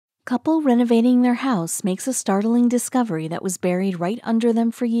couple renovating their house makes a startling discovery that was buried right under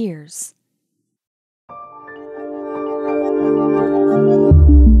them for years.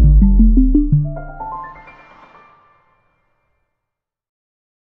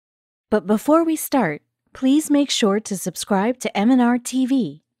 But before we start, please make sure to subscribe to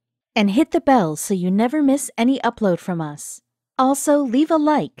m&rtv and hit the bell so you never miss any upload from us. Also, leave a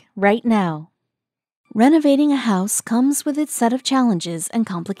like right now. Renovating a house comes with its set of challenges and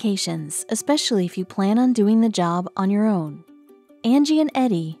complications, especially if you plan on doing the job on your own. Angie and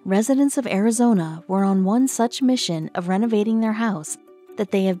Eddie, residents of Arizona, were on one such mission of renovating their house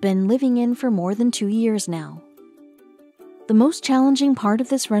that they have been living in for more than 2 years now. The most challenging part of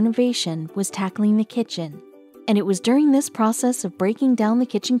this renovation was tackling the kitchen, and it was during this process of breaking down the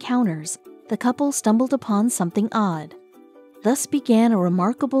kitchen counters the couple stumbled upon something odd. Thus began a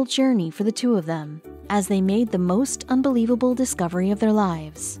remarkable journey for the two of them, as they made the most unbelievable discovery of their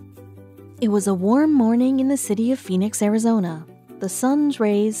lives. It was a warm morning in the city of Phoenix, Arizona. The sun's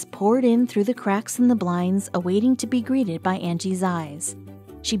rays poured in through the cracks in the blinds, awaiting to be greeted by Angie's eyes.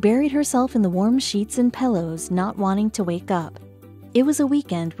 She buried herself in the warm sheets and pillows, not wanting to wake up. It was a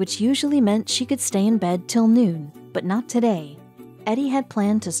weekend, which usually meant she could stay in bed till noon, but not today. Eddie had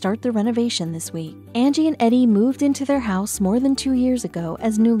planned to start the renovation this week. Angie and Eddie moved into their house more than 2 years ago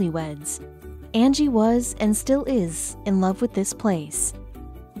as newlyweds. Angie was, and still is, in love with this place.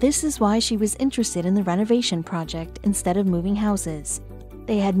 This is why she was interested in the renovation project instead of moving houses.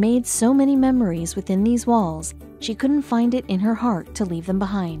 They had made so many memories within these walls, she couldn't find it in her heart to leave them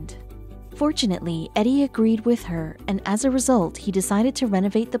behind. Fortunately, Eddie agreed with her, and as a result, he decided to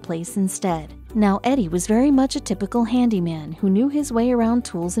renovate the place instead. Now, Eddie was very much a typical handyman who knew his way around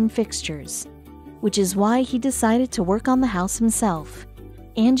tools and fixtures, which is why he decided to work on the house himself.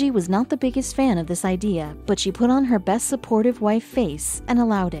 Angie was not the biggest fan of this idea, but she put on her best supportive wife face and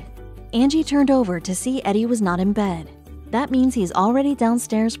allowed it. Angie turned over to see Eddie was not in bed. That means he's already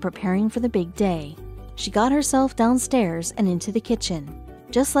downstairs preparing for the big day. She got herself downstairs and into the kitchen.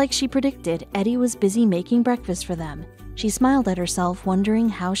 Just like she predicted, Eddie was busy making breakfast for them. She smiled at herself, wondering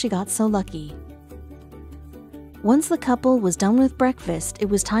how she got so lucky. Once the couple was done with breakfast, it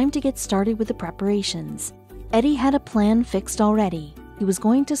was time to get started with the preparations. Eddie had a plan fixed already. He was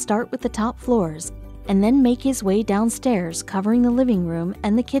going to start with the top floors and then make his way downstairs, covering the living room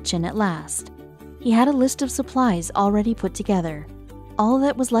and the kitchen at last. He had a list of supplies already put together. All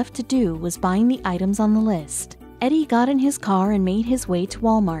that was left to do was buying the items on the list. Eddie got in his car and made his way to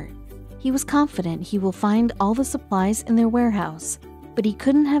Walmart. He was confident he will find all the supplies in their warehouse, but he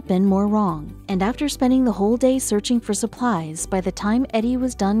couldn't have been more wrong. And after spending the whole day searching for supplies, by the time Eddie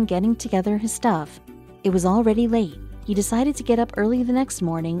was done getting together his stuff, it was already late. He decided to get up early the next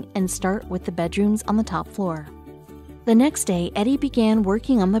morning and start with the bedrooms on the top floor. The next day, Eddie began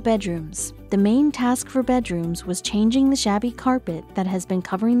working on the bedrooms. The main task for bedrooms was changing the shabby carpet that has been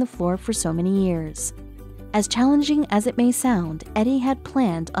covering the floor for so many years. As challenging as it may sound, Eddie had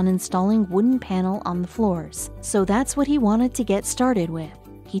planned on installing wooden panel on the floors, so that's what he wanted to get started with.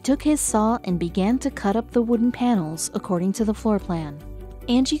 He took his saw and began to cut up the wooden panels according to the floor plan.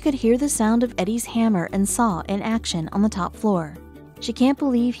 Angie could hear the sound of Eddie's hammer and saw in action on the top floor. She can't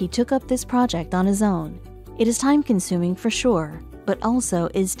believe he took up this project on his own. It is time-consuming for sure, but also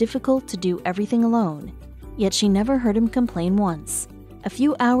is difficult to do everything alone. Yet she never heard him complain once. A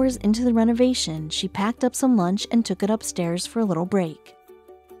few hours into the renovation, she packed up some lunch and took it upstairs for a little break.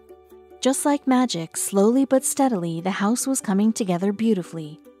 Just like magic, slowly but steadily, the house was coming together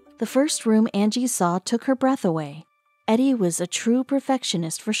beautifully. The first room Angie saw took her breath away. Eddie was a true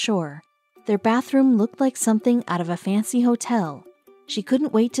perfectionist for sure. Their bathroom looked like something out of a fancy hotel. She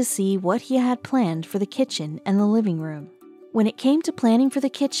couldn't wait to see what he had planned for the kitchen and the living room. When it came to planning for the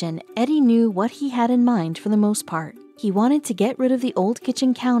kitchen, Eddie knew what he had in mind for the most part. He wanted to get rid of the old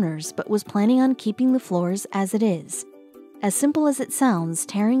kitchen counters, but was planning on keeping the floors as it is. As simple as it sounds,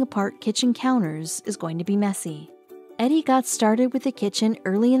 tearing apart kitchen counters is going to be messy. Eddie got started with the kitchen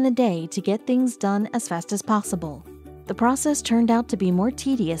early in the day to get things done as fast as possible. The process turned out to be more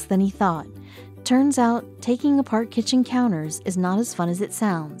tedious than he thought. Turns out, taking apart kitchen counters is not as fun as it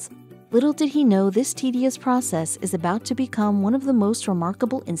sounds. Little did he know this tedious process is about to become one of the most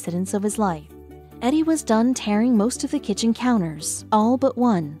remarkable incidents of his life. Eddie was done tearing most of the kitchen counters, all but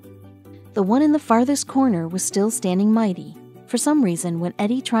one. The one in the farthest corner was still standing mighty. For some reason, when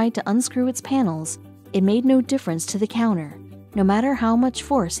Eddie tried to unscrew its panels, it made no difference to the counter. No matter how much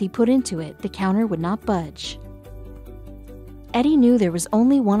force he put into it, the counter would not budge. Eddie knew there was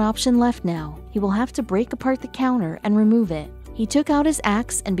only one option left now. He will have to break apart the counter and remove it. He took out his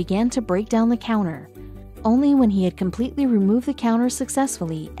axe and began to break down the counter. Only when he had completely removed the counter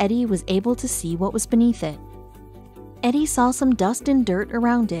successfully, Eddie was able to see what was beneath it. Eddie saw some dust and dirt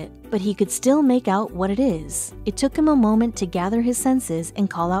around it, but he could still make out what it is. It took him a moment to gather his senses and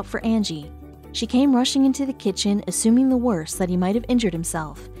call out for Angie. She came rushing into the kitchen, assuming the worst, that he might have injured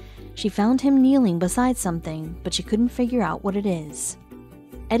himself. She found him kneeling beside something, but she couldn't figure out what it is.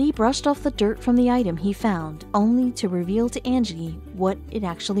 Eddie brushed off the dirt from the item he found, only to reveal to Angie what it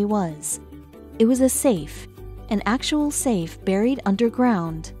actually was. It was a safe, an actual safe buried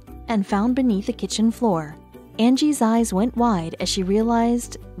underground and found beneath the kitchen floor. Angie's eyes went wide as she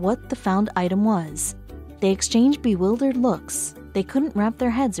realized what the found item was. They exchanged bewildered looks. They couldn't wrap their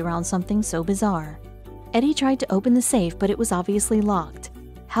heads around something so bizarre. Eddie tried to open the safe, but it was obviously locked.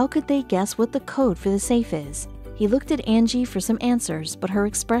 How could they guess what the code for the safe is? He looked at Angie for some answers, but her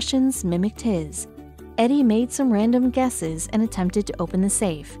expressions mimicked his. Eddie made some random guesses and attempted to open the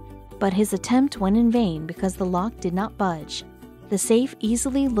safe, but his attempt went in vain because the lock did not budge. The safe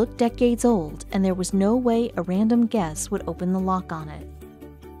easily looked decades old, and there was no way a random guess would open the lock on it.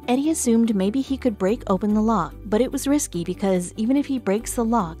 Eddie assumed maybe he could break open the lock, but it was risky because even if he breaks the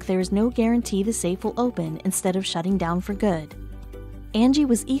lock, there is no guarantee the safe will open instead of shutting down for good. Angie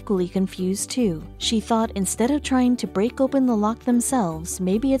was equally confused too. She thought instead of trying to break open the lock themselves,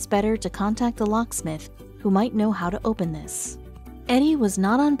 maybe it's better to contact a locksmith who might know how to open this. Eddie was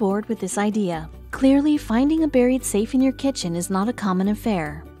not on board with this idea. Clearly, finding a buried safe in your kitchen is not a common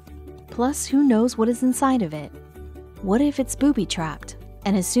affair. Plus, who knows what is inside of it? What if it's booby-trapped,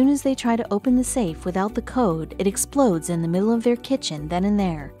 and as soon as they try to open the safe without the code, it explodes in the middle of their kitchen then and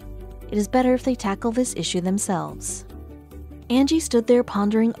there? It is better if they tackle this issue themselves. Angie stood there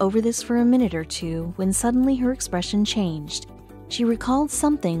pondering over this for a minute or two when suddenly her expression changed. She recalled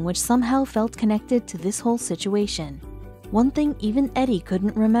something which somehow felt connected to this whole situation. One thing even Eddie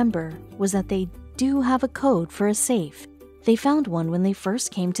couldn't remember was that they do have a code for a safe. They found one when they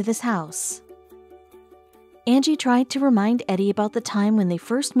first came to this house. Angie tried to remind Eddie about the time when they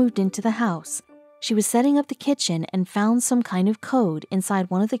first moved into the house. She was setting up the kitchen and found some kind of code inside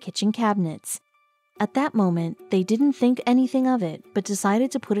one of the kitchen cabinets. At that moment, they didn't think anything of it, but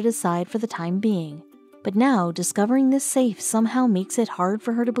decided to put it aside for the time being. But now, discovering this safe somehow makes it hard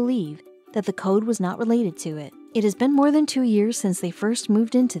for her to believe that the code was not related to it. It has been more than 2 years since they first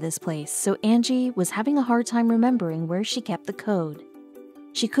moved into this place, so Angie was having a hard time remembering where she kept the code.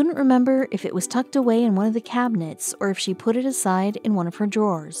 She couldn't remember if it was tucked away in one of the cabinets or if she put it aside in one of her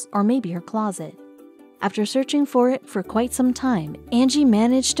drawers, or maybe her closet. After searching for it for quite some time, Angie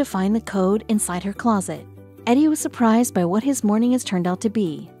managed to find the code inside her closet. Eddie was surprised by what his morning has turned out to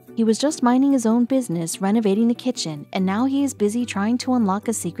be. He was just minding his own business, renovating the kitchen, and now he is busy trying to unlock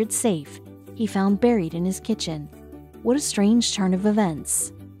a secret safe he found buried in his kitchen. What a strange turn of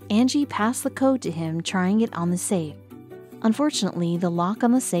events. Angie passed the code to him, trying it on the safe. Unfortunately, the lock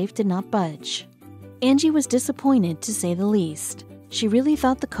on the safe did not budge. Angie was disappointed, to say the least. She really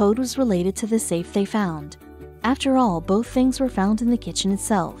thought the code was related to the safe they found. After all, both things were found in the kitchen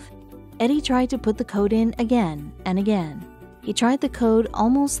itself. Eddie tried to put the code in again and again. He tried the code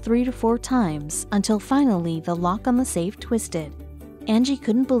almost 3 to 4 times until finally the lock on the safe twisted. Angie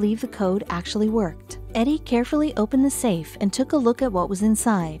couldn't believe the code actually worked. Eddie carefully opened the safe and took a look at what was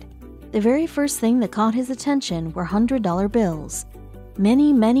inside. The very first thing that caught his attention were $100 bills.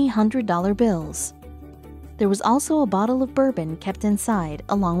 Many $100 bills. There was also a bottle of bourbon kept inside,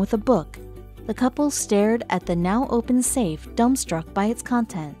 along with a book. The couple stared at the now open safe, dumbstruck by its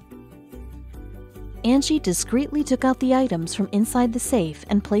content. Angie discreetly took out the items from inside the safe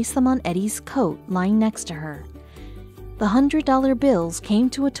and placed them on Eddie's coat lying next to her. The $100 bills came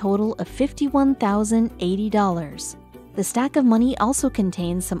to a total of $51,080. The stack of money also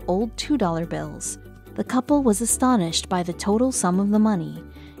contained some old $2 bills. The couple was astonished by the total sum of the money.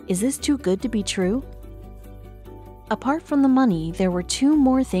 Is this too good to be true? Apart from the money, there were 2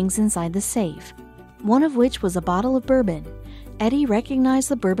 more things inside the safe, one of which was a bottle of bourbon. Eddie recognized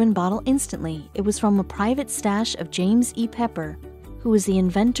the bourbon bottle instantly. It was from a private stash of James E. Pepper, who was the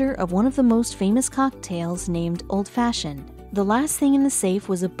inventor of one of the most famous cocktails named Old Fashioned. The last thing in the safe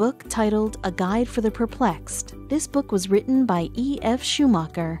was a book titled A Guide for the Perplexed. This book was written by E.F.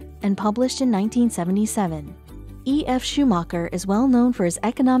 Schumacher and published in 1977. E.F. Schumacher is well known for his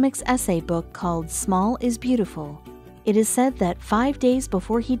economics essay book called Small is Beautiful. It is said that 5 days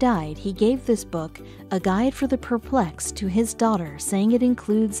before he died, he gave this book, A Guide for the Perplexed, to his daughter, saying it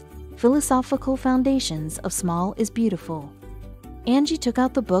includes philosophical foundations of Small is Beautiful. Angie took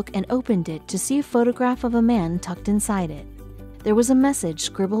out the book and opened it to see a photograph of a man tucked inside it. There was a message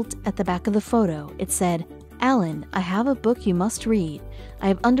scribbled at the back of the photo. It said, Alan, I have a book you must read. I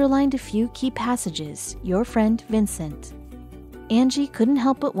have underlined a few key passages. Your friend, Vincent. Angie couldn't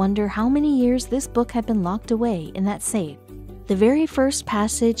help but wonder how many years this book had been locked away in that safe. The very first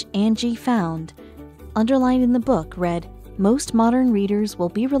passage Angie found, underlined in the book, read, "Most modern readers will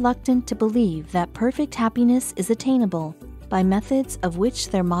be reluctant to believe that perfect happiness is attainable by methods of which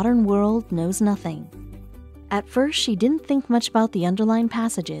their modern world knows nothing." At first, she didn't think much about the underlined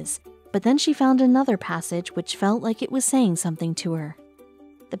passages, but then she found another passage which felt like it was saying something to her.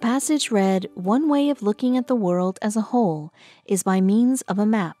 The passage read, "One way of looking at the world as a whole is by means of a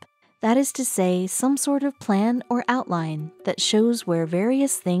map, that is to say, some sort of plan or outline that shows where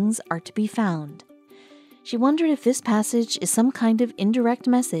various things are to be found." She wondered if this passage is some kind of indirect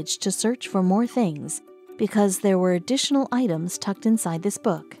message to search for more things, because there were additional items tucked inside this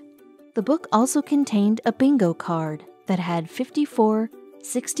book. The book also contained a bingo card that had 54,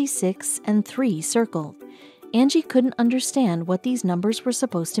 66, and 3 circled. Angie couldn't understand what these numbers were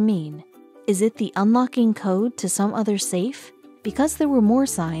supposed to mean. Is it the unlocking code to some other safe? Because there were more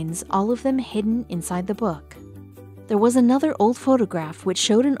signs, all of them hidden inside the book. There was another old photograph which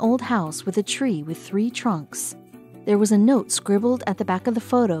showed an old house with a tree with 3 trunks. There was a note scribbled at the back of the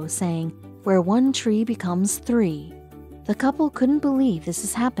photo saying, "Where 1 tree becomes 3. The couple couldn't believe this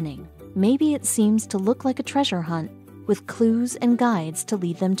is happening. Maybe it seems to look like a treasure hunt with clues and guides to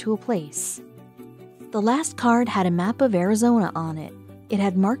lead them to a place. The last card had a map of Arizona on it. It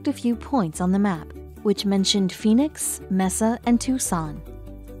had marked a few points on the map, which mentioned Phoenix, Mesa, and Tucson.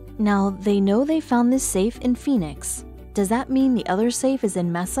 Now, they know they found this safe in Phoenix. Does that mean the other safe is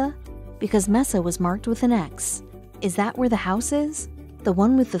in Mesa? Because Mesa was marked with an X. Is that where the house is? The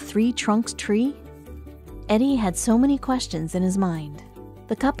one with the 3 trunks tree? Eddie had so many questions in his mind.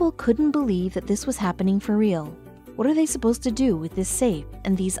 The couple couldn't believe that this was happening for real. What are they supposed to do with this safe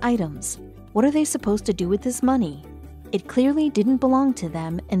and these items? What are they supposed to do with this money? It clearly didn't belong to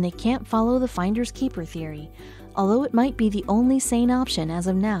them, and they can't follow the finder's keeper theory, although it might be the only sane option as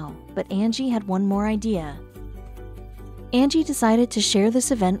of now. But Angie had one more idea. Angie decided to share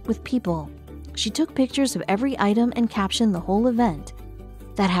this event with people. She took pictures of every item and captioned the whole event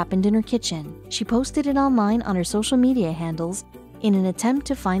that happened in her kitchen. She posted it online on her social media handles in an attempt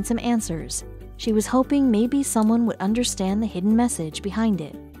to find some answers. She was hoping maybe someone would understand the hidden message behind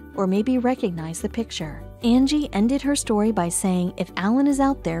it, or maybe recognize the picture. Angie ended her story by saying, "If Alan is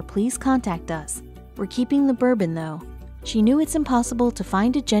out there, please contact us. We're keeping the bourbon though." She knew it's impossible to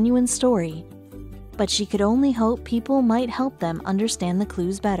find a genuine story, but she could only hope people might help them understand the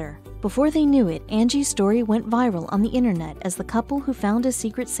clues better. Before they knew it, Angie's story went viral on the internet as the couple who found a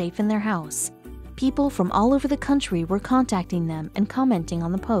secret safe in their house. People from all over the country were contacting them and commenting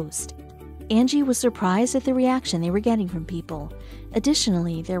on the post. Angie was surprised at the reaction they were getting from people.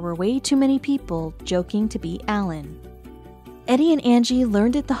 Additionally, there were way too many people joking to be Alan. Eddie and Angie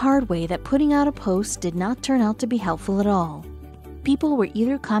learned it the hard way that putting out a post did not turn out to be helpful at all. People were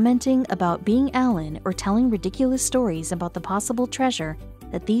either commenting about being Alan or telling ridiculous stories about the possible treasure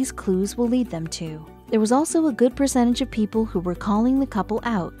that these clues will lead them to. There was also a good percentage of people who were calling the couple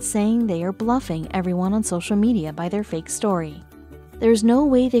out, saying they are bluffing everyone on social media by their fake story. There's no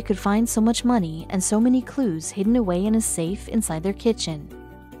way they could find so much money and so many clues hidden away in a safe inside their kitchen.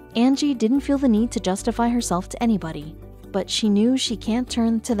 Angie didn't feel the need to justify herself to anybody, but she knew she can't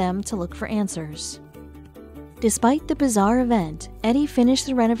turn to them to look for answers. Despite the bizarre event, Eddie finished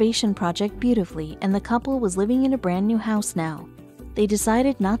the renovation project beautifully, and the couple was living in a brand new house now. They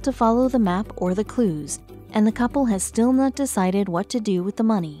decided not to follow the map or the clues, and the couple has still not decided what to do with the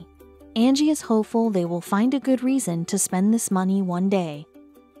money. Angie is hopeful they will find a good reason to spend this money one day.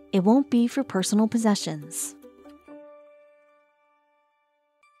 It won't be for personal possessions.